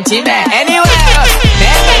tebanchime. Anyway,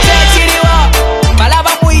 nenge kyekiriwo. Balaba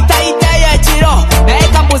muyitayita y'ekiro. Naye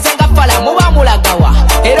kambuze nga fala muba mulagawa.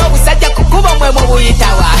 Era obusajja kukuba mwe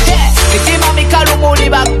mubuyitawa. Mitima mikalu muli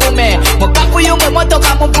bagume. Mukakuyumwe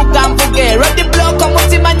motoka muvuga mvuge. Road block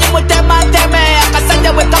omutima nyi mutemateme.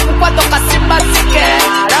 Akasajja bwe kakukwata kasimbasike.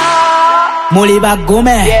 Muli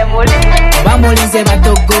bagume. Bamulize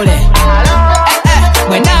batugule.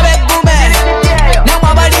 Mwe nabegume. Namwe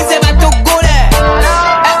abalize batugule.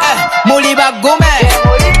 Muli bagume.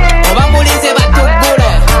 Oba mulize batugule.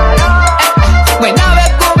 Mwe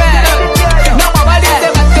nabegume. Namwe abalize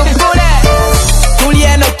batugule. Tuli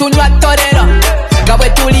eno tunywa torero. Nga bwe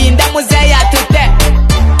tulinda muzeeyi atute.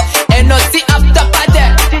 Eno si after party.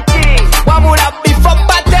 Wabula before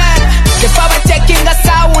party. Kefa bacheckinga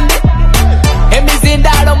sound.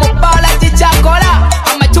 Emizindalo mubala chichakola.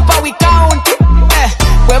 Amachupa we count.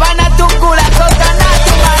 Bwe banatugula toka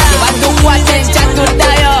natumala. Batukwate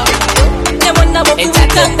echatutayo.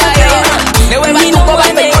 Echatutayo. Newe batukoba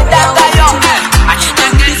tekutakayo.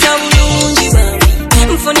 Akisa bulungi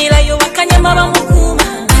bambi nfunirayo bakanyama bamukuma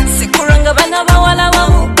sekuranga bana bawala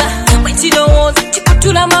wamuba wekirowooza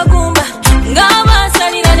kikutula magumba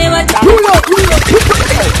ng'abasalira ne bata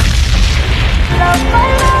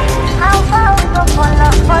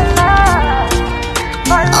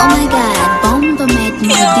Oh my god, Bomba made me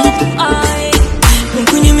beat.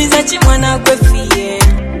 nkunyumiza kimwana gwefiye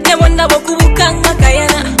ne bonna bokubukanga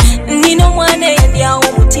kayana nina omwana eyandyawo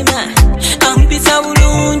omutima ampisa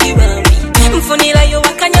bulungi bambi nfunirayo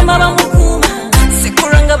bakanyama bamukuma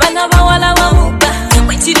sekuranga bana bawala wamuba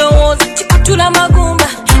wekirowooza kikutula magumba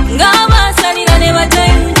ng'abasalira ne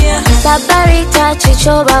batayunya Sabarita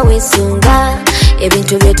chichoba wesunga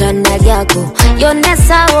ebintu byetannalyako yonna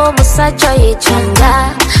essaawa omusajja yekyanga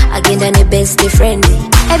agenda ne best friend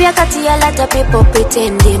ebyakati yalata people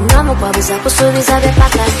pretend n'omukwabuza kusuubiza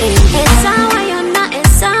bepaka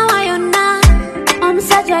essaawa yonna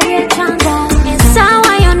omusajja yekyanga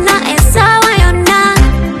essaawa yonna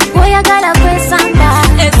oyagala kwesamba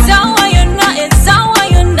essaawa yonna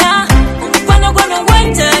omukwano gwono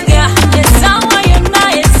gwetaaga essaawa yonna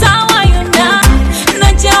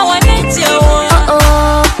najjawa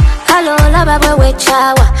kale olaba bwe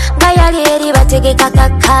wekyawa nga yali eri bategeka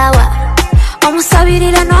kakaawa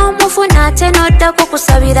omusabirira n'omufuna ate n'oddako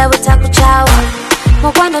kusabira butakukyawa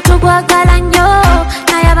mukwano tugwagala nnyo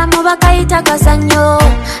naye abamu bakayita kazannyo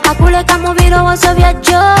akuleka mu birowoozo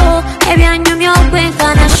byajjo ebyanyumya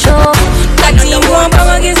okwenkana sho kati ngomba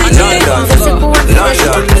magezi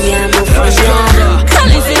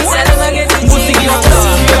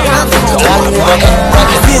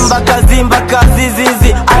Zimba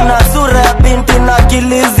kazizizi ana sura ya binti na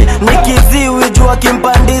kilizi nikiziwi jua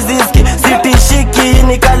kimpandiziski sitishiki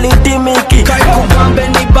ni kalitimiki kaikubambe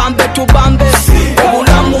ni bambe tubambe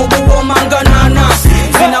obulamu buwomanganana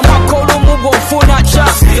zina makolo mugofuna cha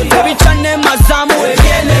ebichane mazamu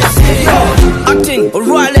ebyene acting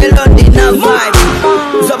olwalelo nina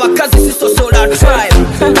vibe zabakazi sisosola tribe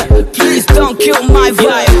please don't kill my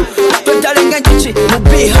vibe twetalenga nchichi mu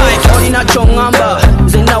beehive olina chongamba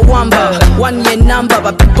zina wamba one year number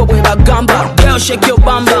ba people bwe bagamba girl shake your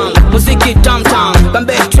bam bam muziki tam tam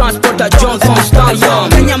bambe transporter John from Stallion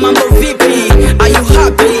Kenya mambo vipi are you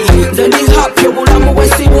happy zendi happy obulamu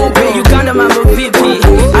wesi wumpe Uganda mambo vipi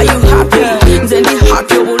are you happy zendi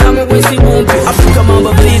happy obulamu wesi wumpe Africa mambo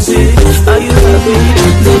vipi are you happy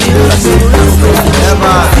zendi happy obulamu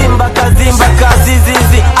Zimba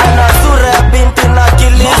kazizizi ana sura ya binti na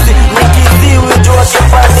kilizi nikiziwi jua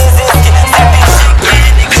kimpandiziski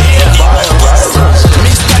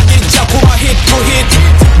Mr. Gija kuba hit to hit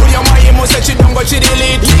Buya mayimu se chidongo chiri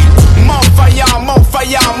lit More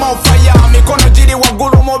fire Mikono jiri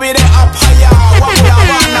wagulu mobile up higher Wabula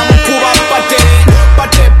wana mkuba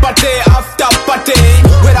pate after pate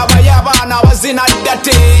Wera bayabana wazina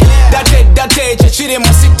date Chechiri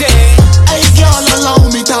musite Hey girl allow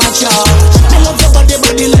me touch ya Me love your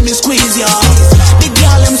body let me squeeze ya The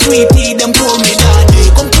girl them sweetie them call me daddy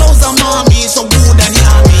Come closer mommy so good and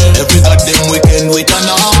yummy Every goddamn weekend we turn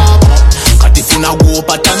up Katifuna go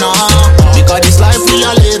patana Because this life we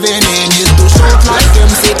are living in is too short like them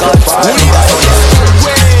sick of fire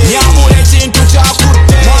Nyamule chintu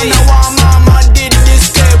chakute Mwana wa mama did this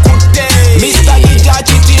kekute Mr. Gija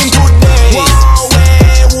chitimpude Wawe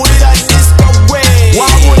ulira disco we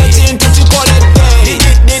Wamule chintu chikolete Did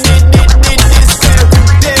this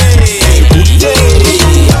kekute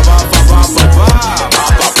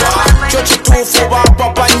Chochi tufu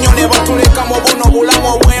bapapa nyone batuleka mubuno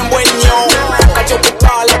bulamu bwembwe nnyo Kati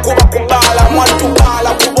okubala kuba kubala mwatubala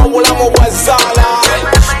kuba obulamu bwazala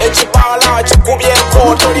ekibala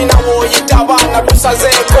kikubyeko tolina woyita abaana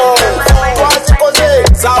tusazeeko twazikoze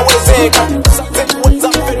zawezeka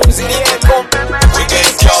zaffe tuziryeko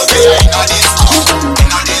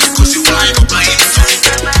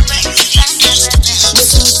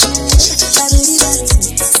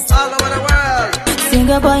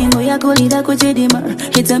Boy, moya kulida kuchidima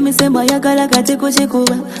Hitami boya kala kati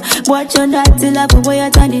kuchikuba Watch your that till I put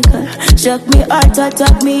boya tandika Shock me heart,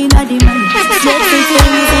 attack me in a demand Let's see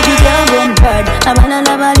me see the girl gone bad Abana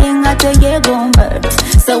labaling at a year gone bad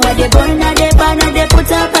So what they burn at they ban they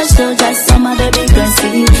put up a show Just so my baby can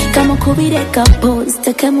see Kama kubi de kapos,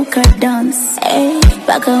 take a muka dance Hey,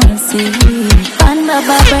 back on and see Ban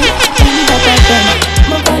baba ben, ban baba ben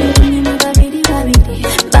Moka yuni moka bidi babidi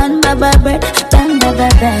Ban baba ben, ban baba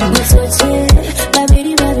ben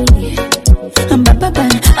Babidi babidi Baba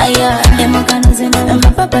ben, aya Emokano zina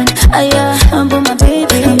Baba ben, aya Ambu my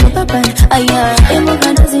baby Baba ben, aya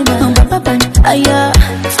Emokano zina Baba ben, aya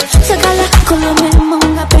Sakala kulome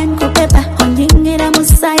monga pen kupepa Onyingira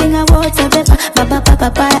musai nga water pepa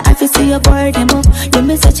Baba I feel see your body move You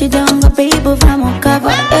me set you down my baby from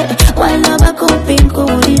cover One love a kupin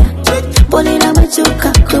kuhurira Bolina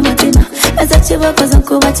machuka kumatima Eza chiboko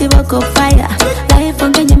zankuba chiboko fire Life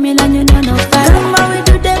ongenye milanyo no fire Remember we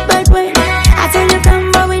do that bad way I tell you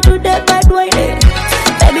remember we do that bad way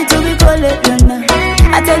Baby to be call it you know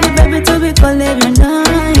I tell you baby to be call it you know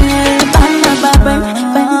Ban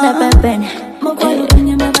baba ben Mokwalu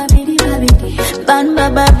kwenye mababidi babidi Ban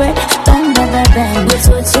baba ben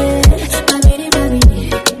Wetsoche babidi babidi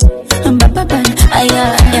Baba ben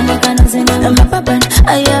aya Emokano zina Baba ben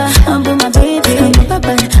aya Ambu my baby Baba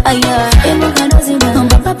ben aya Emokano zina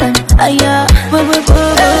Baba ben aya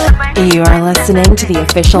You are listening to the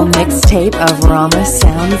official mixtape of Rama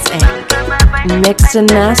Sounds Inc. Mixed and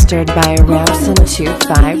mastered by Ramson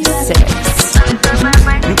 256.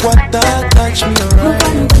 What that touch me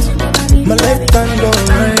alright, my left hand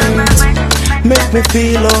alright, make me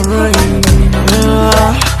feel alright.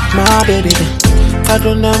 My baby, I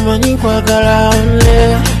don't have money for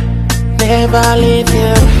lonely, never leave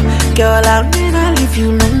you, girl. I'll never leave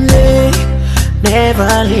you lonely,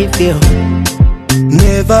 never leave you,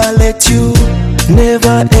 never let you,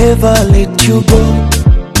 never ever let you go,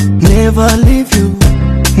 never leave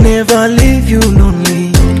you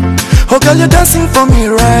lonely. Oh girl, you're dancing for me,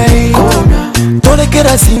 right? Don't let it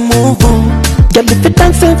as you move. Girl, if you're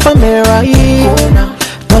dancing for me, right?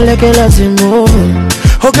 Don't let it as you move.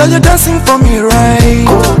 Oh, girl, you're dancing for me, right?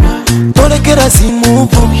 Don't let it as you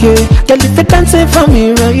move. Yeah, girl, if you're dancing for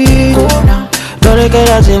me, right? Don't let it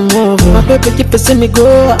as you move. My baby, keep see me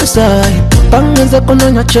go outside. Banganza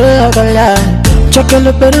kunonya chakala.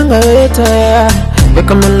 Chakala peranga weta.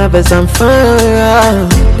 Become my lovers, I'm fire.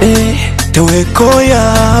 Hey, the way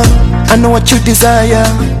koya. I know what you desire.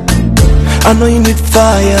 I know you need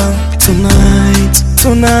fire. Tonight.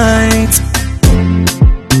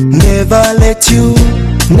 Never let you,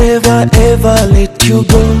 never ever let you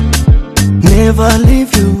go. Never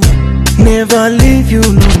leave you,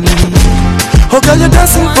 no me. Oh girl, you're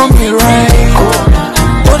dancing for me, right?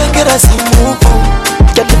 Oh, they get us in move.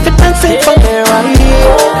 Girl, if you're dancing for me, right?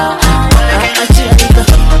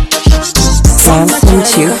 Samson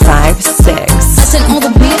 256. I said all the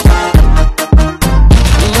beat.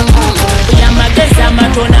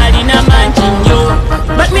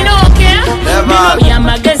 But me no care. Never.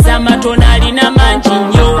 Yamageza matonali na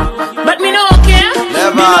manjinyo. But me no care.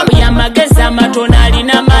 Never. Yamageza matonali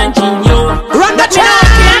na manjinyo. Run the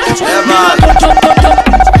track. Never.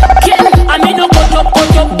 I mean no koto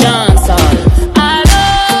dance all. Hello.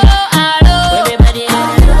 Everybody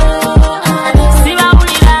hello. Siwa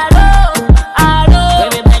uli hello.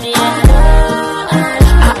 Everybody hello.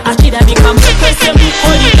 Akira bikamukese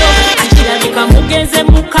mukolido. Akira bikamugenze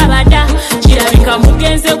mukabada. Kirabika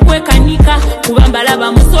mugenze kwekanika kubamba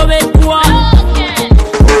laba musobekwa.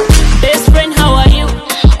 Best friend, how are you?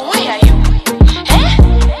 Where are you?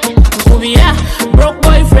 Kubira, broke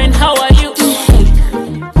boyfriend, how are you?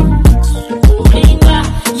 Linga,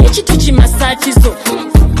 yechitu chimasachizo.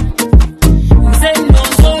 Nzendo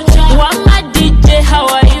zocha. Wama DJ, how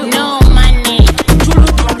are you? No money.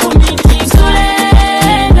 Chulu kumiki.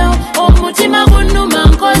 Suleno, omutima gunuma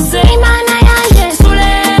nkose. Imana yaje.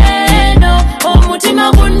 Suleno,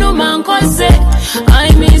 omutima gunuma nkose. I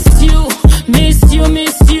miss you.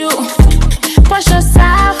 Pasha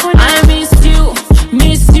safu. I miss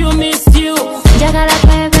you. Jagala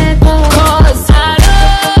kwebeko. Cause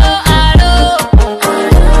hello.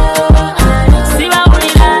 Siwa uli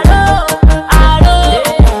hello.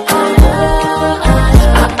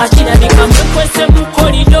 Akirabika mukwese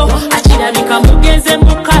mukolido. Akirabika mugenze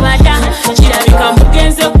mukabada. Akirabika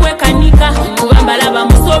mugenze kwekanika kubamba laba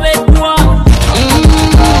musobekwa.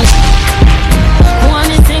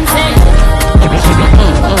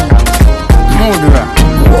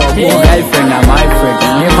 Girlfriend and my friend,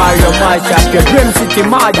 you Mario Marshall, your Dream City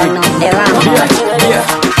Magic. Yeah.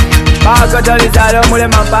 Pako tolizalo mule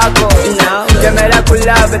mapako Kemela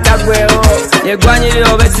kulave tagweo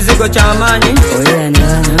Yegwanyilio besiziko chamani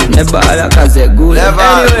Nebala kaze gula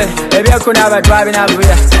Anyway, ebya kuna batwabi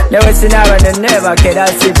nabuya Newe sinaba neneba keda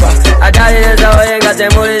sipa Atalileza oyega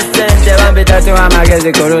tembuli sente Bambi tatu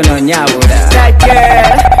amagezi kuruno nyabula That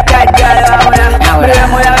girl wabula Mule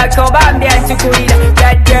mula bako bambi anchukulila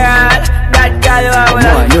That girl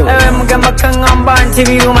wabula Ewe muge makangamba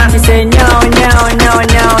ntibiruma She say no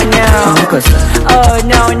Uncle. Oh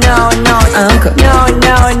no Uncle. No Uncle. No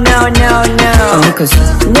Uncle. Uncle. She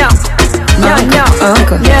said no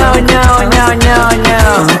Uncle.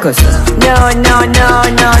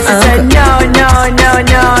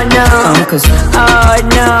 Oh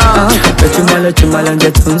no Chumala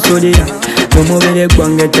ngetunsulira Mumubire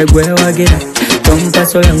gwange tegwewagira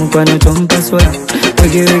Tompasola mukwano tompasola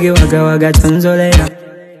Wege waga tunzolera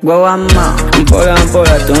Gwa wama mpola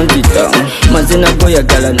tontita Mazina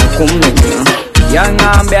goyagala nakumenya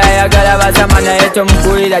Yangambe ayagala bazama naye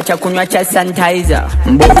tomukulira kyakunywa kya sanitizer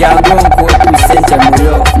Mbujangu nkuwe kusente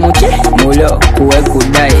mulo kuwe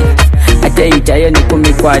kudai Ate yitayo ni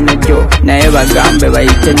kumikwano jo naye bagambe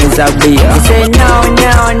bayite ne zabia Say no Uncle.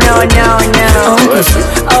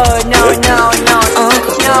 Oh no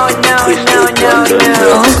Uncle.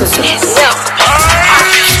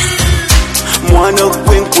 Mwana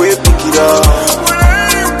kwenkwe pikira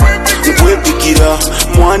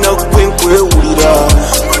Mwana kwenkwe ulira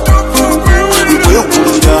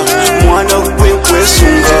Mwana kwenkwe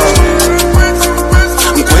sunga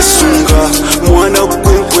Mwana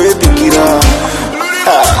kwenkwe pikira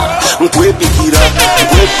Nkwe pikira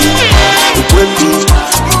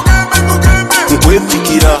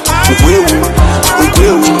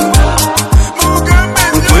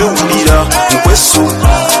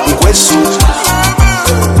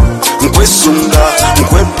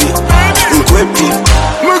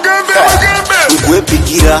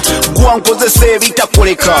kwepigira gwankozesa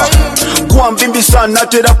ebitakoleka gwanvimbisa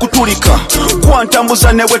natera kutulika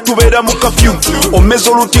gwantambuza newe tubeera mu kafyu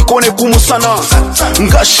omeza olutiko ne kumusana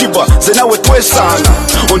nga shiba ze nawe twesaana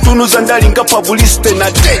ontunuza ndali nga pabuliste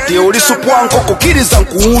na dede olisupwankoko kiriza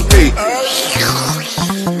nkuwute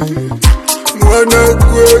mwana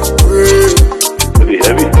kwekwe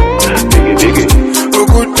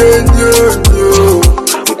okutenyonyo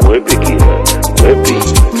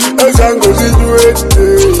ezango zinyuete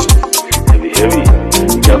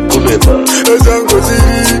ezango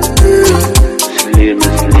zirite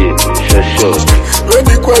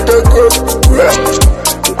wendikwatako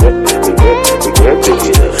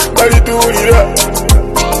balituwulira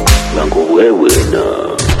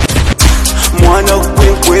mwana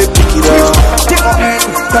kwekwepikira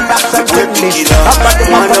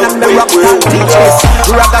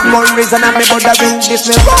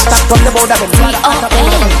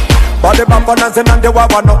Body bump on us and the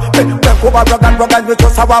wawano. Kuba rogan you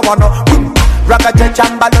just a wawano. Raga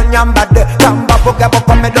chamba no nyamba de. Tamba boga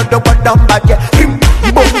boga me do what dumba je.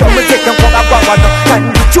 Boga me take a wawano. Can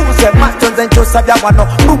you choose a masters and choose a wawano?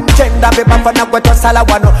 Boom chenda be bump na kweto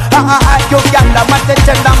salawano. Yo yanda mate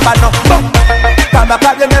chenda mbano. Kamba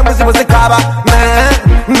kabye ngembuzi muzikaba.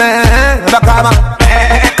 Bakama.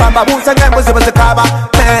 Kamba busa ngembuzi muzikaba.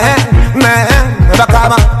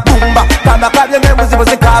 Bakama. Bumba. Kamba kabye ngembuzi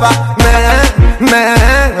muzikaba.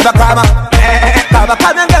 Bakama. Kamba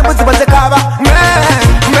kabye ngembuzi muzikaba.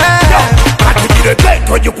 Atigire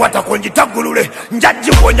teto jikwata kunjitagulule.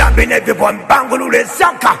 Njaji kunyambi nebibwa mbangulule.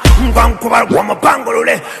 Sanka mbankuba kwa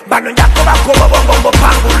mpangulule. Bano njakuba kuba bongo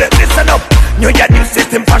mpangulule. Listen up. New year, new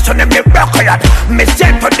system, fashion, and me rock yard. Me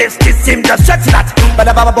set for this, this seem just shut that.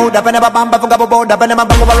 Bada baba boda, bada bamba, funga boda, bada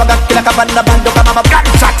mamba boda, roga, kila kabanda, bando, kama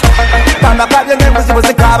gunshot. Kama kabya ngembuzi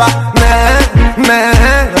muzikaba,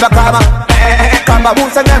 bakama. Kama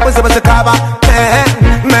busa ngembuzi muzikaba,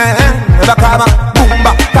 bakama.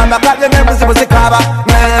 Bumba, kama kabya ngembuzi muzikaba,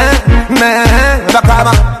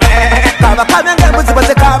 bakama. Kama kabya ngembuzi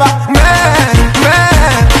muzikaba,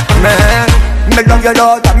 me love your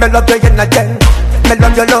love, and me love your energy. Me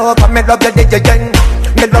love your love, and me love your DJ.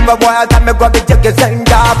 Me love your boy, and me grab the jiggy sing.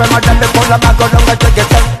 Yeah, me mad, me pull up, I go down the jiggy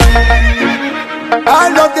sing. I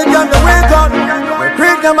love the young, the way gone. We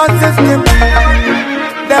treat them as system.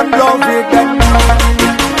 Them love it, them.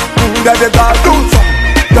 That they gotta do some.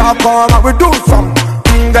 Yeah, come on, we do some.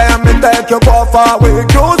 Then me take you go far, we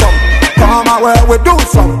do some. Come on, where we do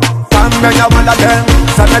some. Come when you want again,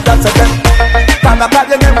 so me dance again. Kama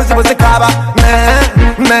kabya ngembuzi muzikaba,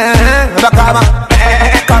 bakama.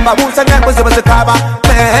 Kama busa ngembuzi muzikaba,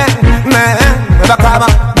 bakama.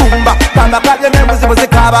 Bumba, kama kabya ngembuzi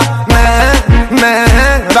muzikaba,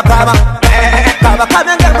 bakama. Kama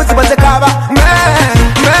kabya ngembuzi muzikaba,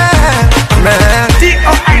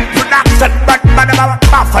 D.O.I. production, but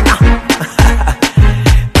bafana.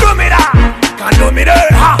 Do me that, can do me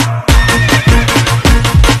that, ha.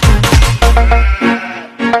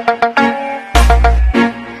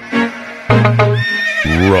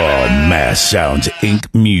 Raw Mass Sounds Inc.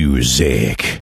 Music.